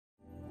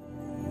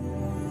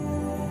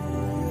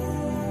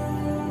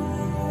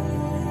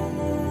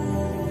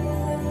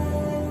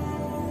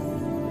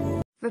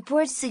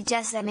Reports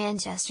suggest that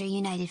Manchester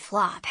United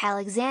flop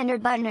Alexander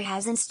Büttner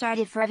hasn't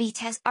started for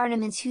Vitesse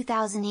Arnhem in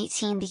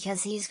 2018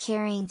 because he's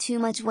carrying too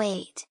much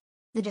weight.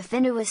 The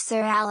defender was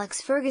Sir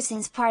Alex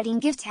Ferguson's parting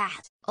gift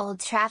at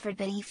Old Trafford,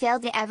 but he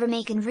failed to ever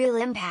make a real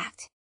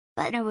impact.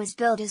 Büttner was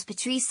billed as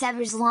Patrice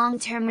Evra's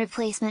long-term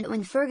replacement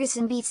when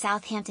Ferguson beat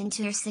Southampton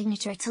to their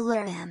signature to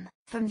lure him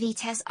from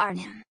Vitesse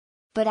Arnhem.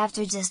 But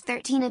after just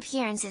 13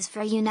 appearances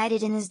for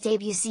United in his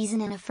debut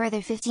season and a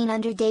further 15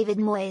 under David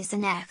Moyes the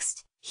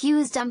next, he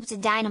was dumped to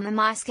Dynamo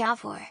Moscow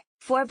for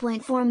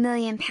 £4.4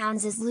 million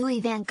as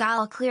Louis van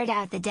Gaal cleared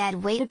out the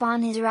dead weight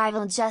upon his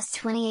arrival. Just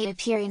 28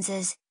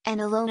 appearances,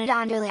 and alone at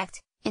Anderlecht,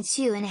 in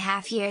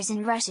 2.5 years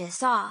in Russia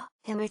saw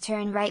him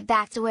return right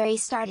back to where he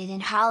started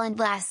in Holland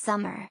last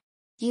summer.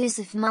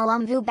 Yusuf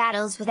Mulumbu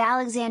battles with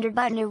Alexander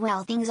Büttner.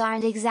 Well, things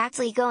aren't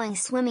exactly going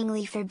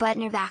swimmingly for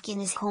Büttner back in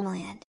his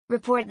homeland,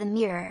 report the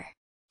Mirror.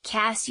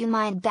 Cast your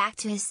mind back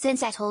to his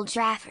stints at Old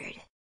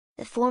Trafford.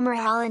 The former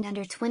Holland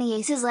under-20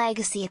 ace's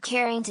legacy at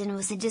Carrington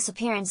was the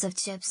disappearance of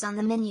chips on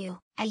the menu,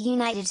 at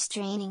United's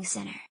training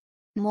centre.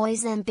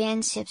 Moyes then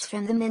banned chips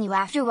from the menu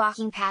after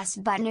walking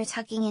past Büttner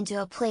tucking into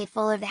a plate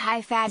full of the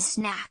high-fat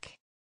snack.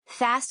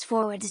 Fast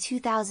forward to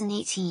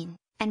 2018,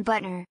 and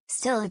Büttner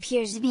still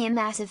appears to be a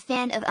massive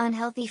fan of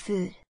unhealthy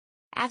food.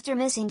 After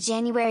missing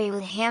January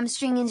with a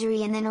hamstring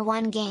injury and then a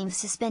one-game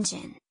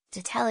suspension,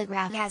 The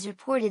Telegraph has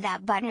reported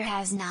that Büttner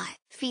has not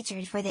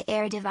featured for the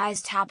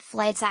Eredivisie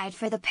top-flight side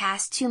for the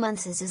past 2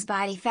 months as his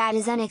body fat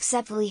is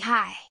unacceptably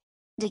high.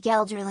 De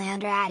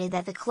Gelderlander added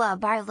that the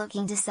club are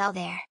looking to sell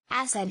their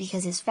asset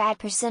because his fat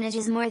percentage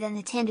is more than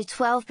the 10 to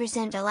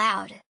 12%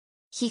 allowed.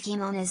 He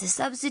came on as a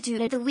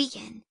substitute at the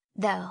weekend,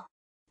 though.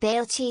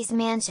 Bale chased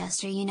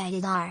Manchester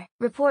United are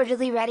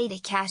reportedly ready to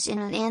cash in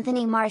on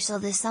Anthony Martial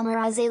this summer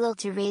as they look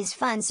to raise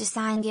funds to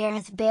sign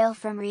Gareth Bale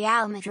from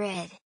Real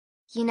Madrid.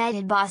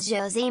 United boss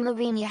Jose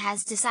Mourinho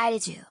has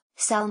decided to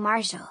sell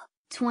Martial,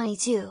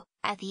 22,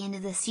 at the end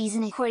of the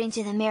season according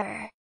to the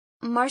Mirror.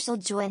 Martial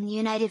joined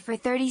United for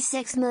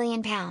 £36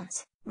 million,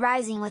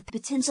 rising with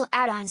potential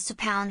add-ons to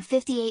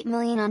 £58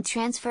 million on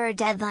transfer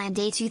deadline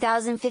day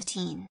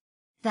 2015.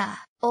 The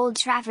Old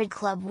Trafford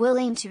club will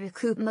aim to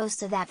recoup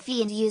most of that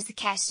fee and use the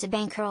cash to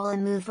bankroll a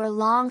move for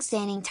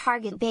long-standing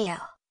target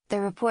Bale,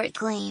 the report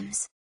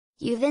claims.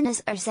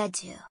 Juventus are said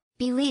to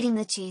be leading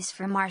the chase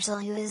for Martial,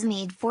 who has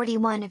made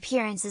 41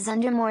 appearances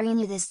under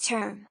Mourinho this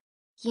term.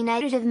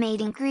 United have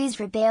made inquiries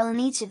for Bale in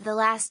each of the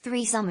last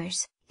 3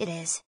 summers, it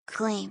is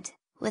claimed,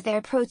 with their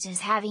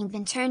approaches having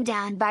been turned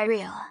down by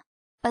Real.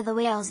 But the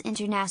Wales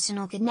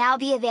international could now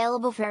be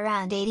available for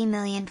around £80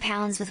 million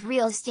with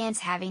Real's stance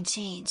having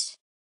changed.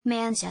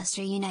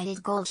 Manchester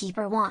United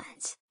goalkeeper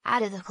wants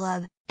out of the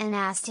club, and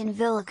Aston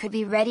Villa could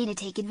be ready to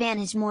take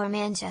advantage more.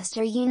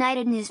 Manchester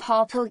United news: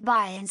 Paul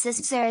Pogba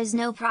insists there is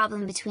no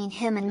problem between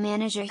him and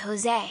manager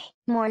Jose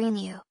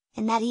Mourinho,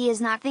 and that he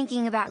is not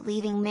thinking about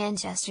leaving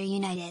Manchester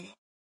United.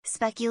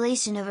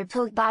 Speculation over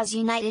Pogba's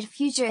United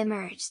future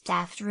emerged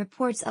after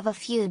reports of a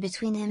feud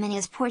between him and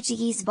his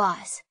Portuguese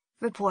boss,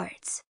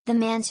 reports the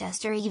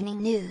Manchester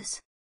Evening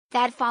News.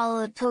 That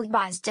followed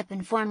Pogba's dip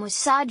in form, which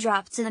saw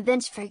dropped to the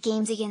bench for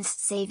games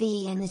against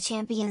Sevilla in the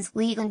Champions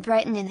League and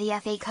Brighton in the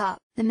FA Cup.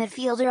 The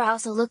midfielder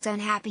also looked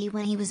unhappy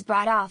when he was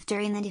brought off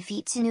during the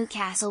defeat to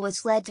Newcastle,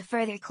 which led to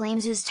further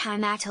claims his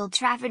time at Old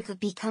Trafford could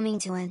be coming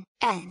to an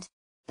end.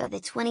 But the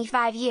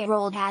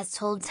 25-year-old has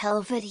told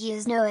Telefoot he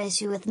has no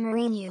issue with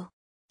Mourinho.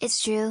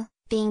 "It's true,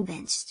 being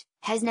benched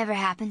has never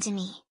happened to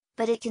me,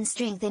 but it can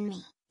strengthen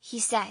me,"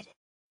 he said.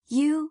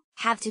 "You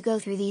have to go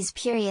through these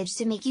periods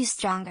to make you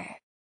stronger.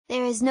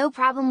 There is no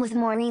problem with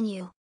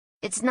Mourinho.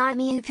 It's not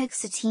me who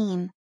picks a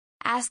team.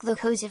 Ask the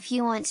coach if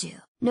you want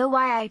to know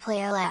why I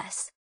play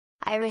less.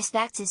 I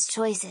respect his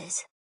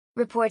choices."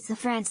 Reports the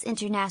France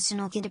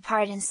international could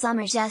depart in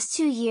summer just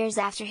 2 years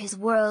after his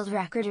world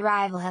record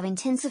arrival have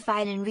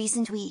intensified in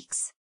recent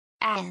weeks.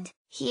 And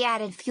he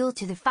added fuel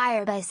to the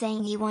fire by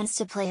saying he wants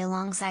to play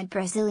alongside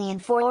Brazilian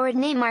forward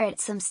Neymar at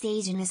some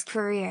stage in his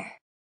career.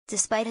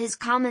 Despite his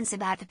comments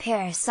about the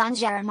Paris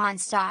Saint-Germain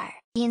star,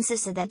 he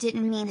insisted that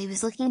didn't mean he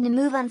was looking to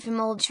move on from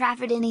Old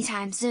Trafford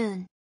anytime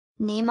soon.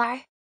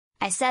 "Neymar?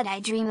 I said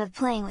I dream of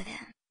playing with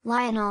him,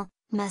 Lionel,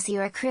 Messi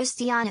or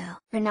Cristiano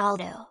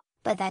Ronaldo,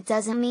 but that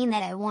doesn't mean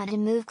that I want to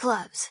move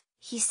clubs,"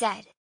 he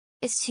said.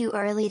 "It's too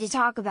early to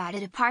talk about a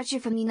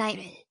departure from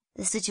United,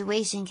 the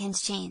situation can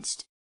change."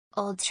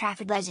 Old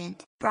Trafford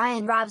legend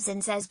Brian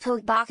Robson says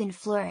Pogba can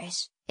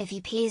flourish if he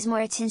pays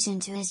more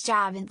attention to his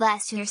job and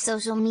less to his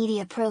social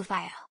media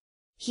profile.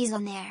 "He's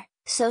on their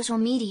social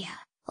media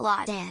a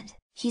lot and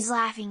he's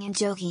laughing and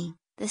joking,"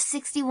 the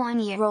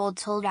 61-year-old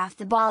told Off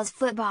the Ball's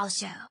football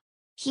show.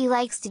 "He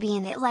likes to be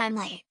in the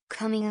limelight,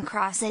 coming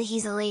across that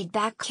he's a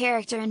laid-back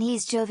character and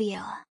he's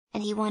jovial,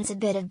 and he wants a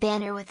bit of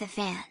banter with the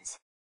fans.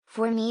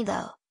 For me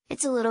though,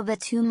 it's a little bit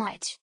too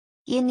much.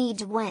 You need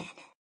to win.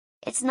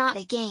 It's not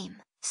a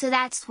game, so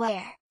that's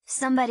where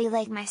somebody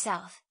like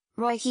myself,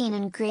 Roy Keane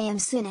and Graham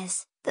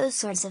Souness, those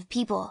sorts of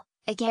people,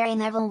 Gary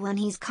Neville when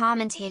he's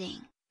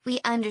commentating, we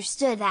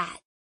understood that.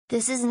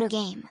 This isn't a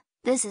game,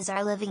 This is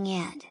our living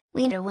and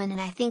leader win,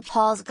 and I think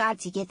Paul's got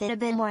to get that a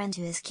bit more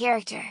into his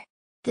character.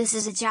 This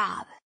is a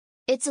job.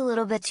 It's a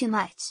little bit too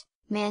much."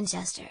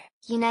 Manchester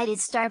United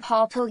star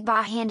Paul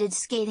Pogba handed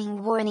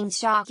scathing warning.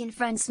 Shaw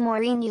confronts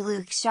Mourinho.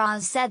 Luke Shaw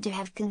is said to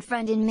have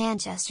confronted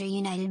Manchester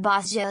United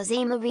boss Jose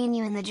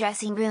Mourinho in the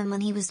dressing room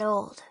when he was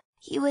told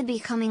he would be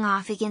coming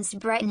off against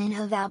Brighton and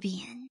Hove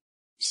Albion.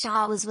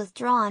 Shaw was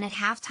withdrawn at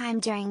halftime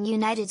during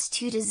United's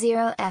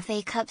 2-0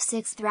 FA Cup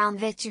 6th round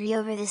victory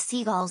over the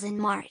Seagulls in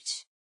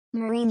March.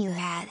 Mourinho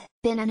had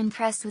been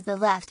unimpressed with the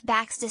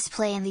left-back's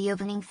display in the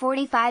opening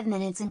 45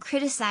 minutes and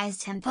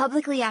criticised him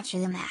publicly after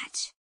the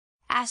match.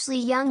 Ashley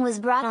Young was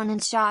brought on in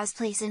Shaw's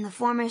place, and the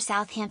former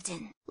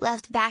Southampton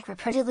left-back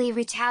reportedly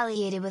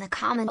retaliated with a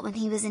comment when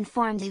he was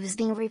informed he was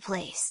being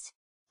replaced.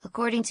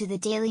 According to the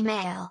Daily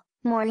Mail,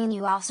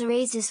 Mourinho also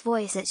raised his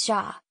voice at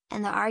Shaw,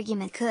 and the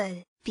argument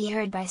could be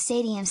heard by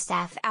stadium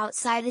staff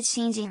outside the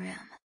changing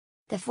room.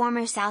 The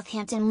former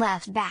Southampton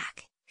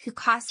left-back, who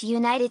cost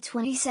United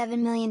 £27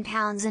 million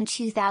in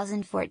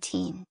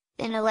 2014,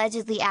 then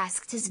allegedly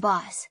asked his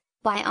boss,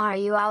 "Why are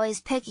you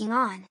always picking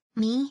on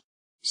me?"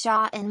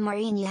 Shaw and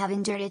Mourinho have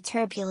endured a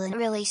turbulent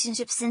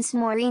relationship since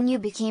Mourinho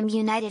became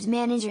United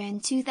manager in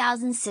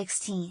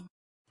 2016.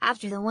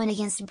 After the win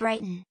against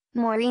Brighton,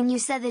 Mourinho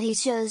said that he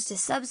chose to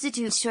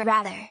substitute Shaw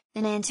rather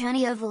than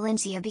Antonio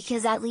Valencia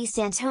because at least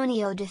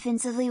Antonio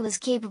defensively was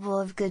capable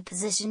of good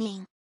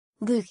positioning.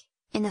 Luke,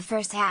 in the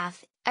first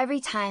half, every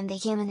time they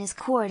came in his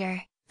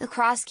quarter, the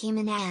cross came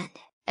in and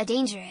a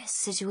dangerous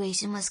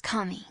situation was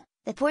coming,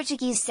 the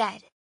Portuguese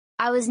said.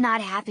 "I was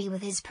not happy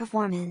with his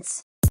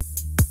performance.